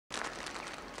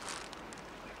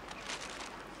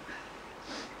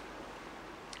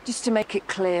Just to make it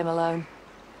clear, Malone.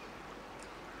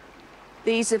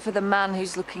 These are for the man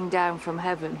who's looking down from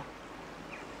heaven.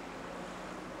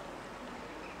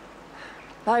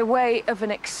 By way of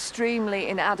an extremely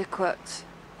inadequate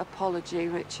apology,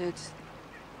 Richard,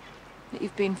 that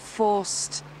you've been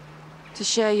forced to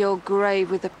share your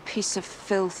grave with a piece of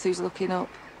filth who's looking up.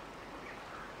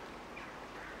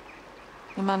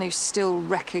 A man who's still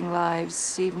wrecking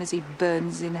lives, even as he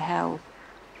burns in hell.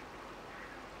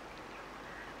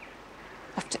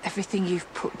 After everything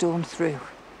you've put Dawn through,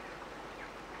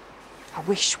 I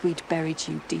wish we'd buried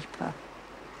you deeper.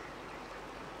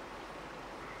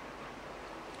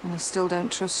 And I still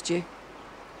don't trust you.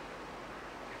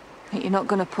 I think you're not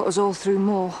going to put us all through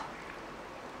more.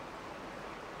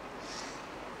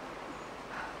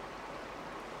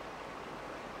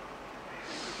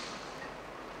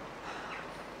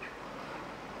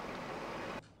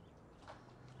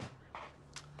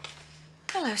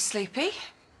 Hello, Sleepy.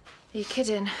 Are you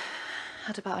kidding?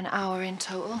 Had about an hour in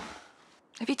total.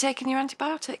 Have you taken your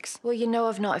antibiotics? Well, you know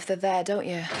I've not if they're there, don't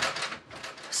you?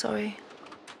 Sorry.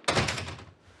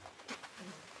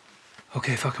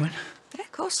 OK if I come in? Yeah,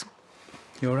 of course.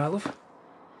 You all right, love?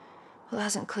 Well, it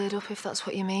hasn't cleared up, if that's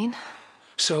what you mean.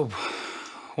 So,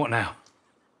 what now?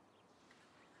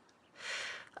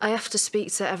 I have to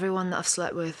speak to everyone that I've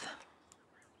slept with.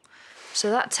 So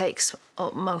that takes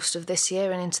up most of this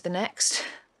year and into the next.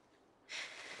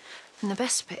 And the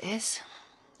best bit is,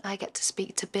 I get to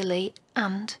speak to Billy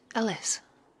and Ellis.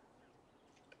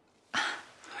 Are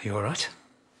you all right?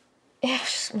 Yeah,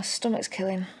 just my stomach's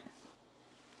killing.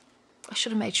 I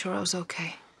should have made sure I was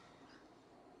OK.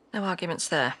 No arguments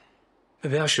there.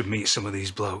 Maybe I should meet some of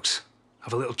these blokes.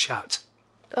 Have a little chat.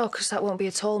 Oh, because that won't be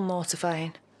at all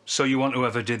mortifying. So you want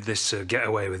whoever did this to get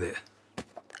away with it?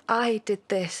 I did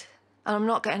this, and I'm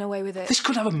not getting away with it. This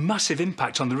could have a massive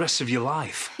impact on the rest of your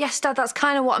life. Yes, Dad, that's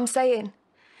kind of what I'm saying.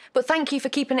 But thank you for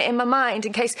keeping it in my mind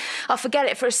in case I'll forget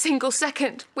it for a single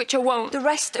second, which I won't. The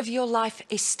rest of your life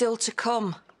is still to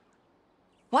come.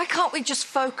 Why can't we just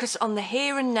focus on the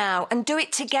here and now and do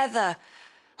it together?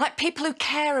 Like people who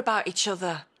care about each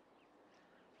other.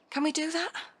 Can we do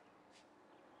that?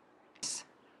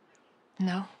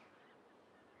 No.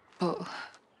 But...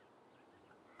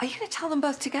 Are you going to tell them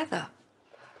both together?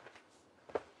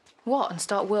 What, and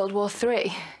start World War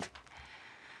III?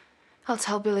 I'll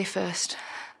tell Billy first.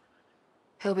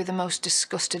 He'll be the most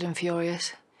disgusted and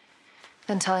furious.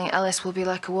 Then telling Ellis will be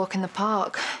like a walk in the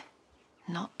park.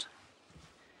 Not.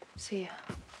 See ya.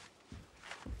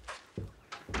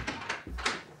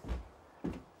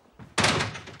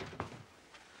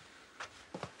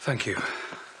 Thank you.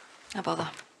 No bother.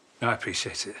 No, I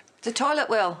appreciate it. The toilet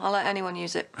will. I'll let anyone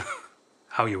use it.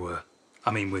 How you were.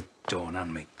 I mean, with Dawn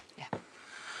and me. Yeah.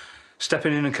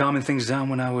 Stepping in and calming things down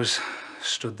when I was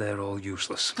stood there all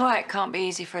useless. Why, it can't be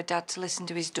easy for a dad to listen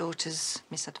to his daughter's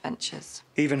misadventures.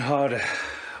 Even harder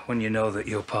when you know that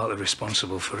you're partly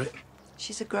responsible for it.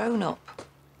 She's a grown-up.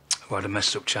 Who had a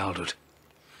messed up childhood.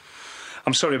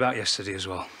 I'm sorry about yesterday as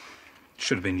well.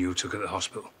 Should have been you who took her to the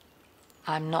hospital.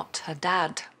 I'm not her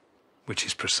dad. Which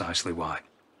is precisely why.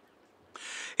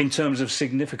 In terms of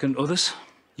significant others,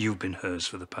 you've been hers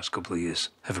for the past couple of years.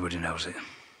 Everybody knows it.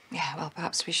 Yeah, well,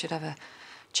 perhaps we should have a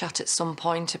chat at some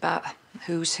point about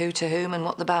who's who to whom and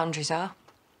what the boundaries are.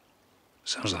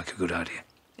 Sounds like a good idea.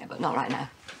 Yeah, but not right now.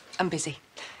 I'm busy.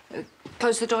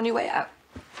 Close the door on your way out.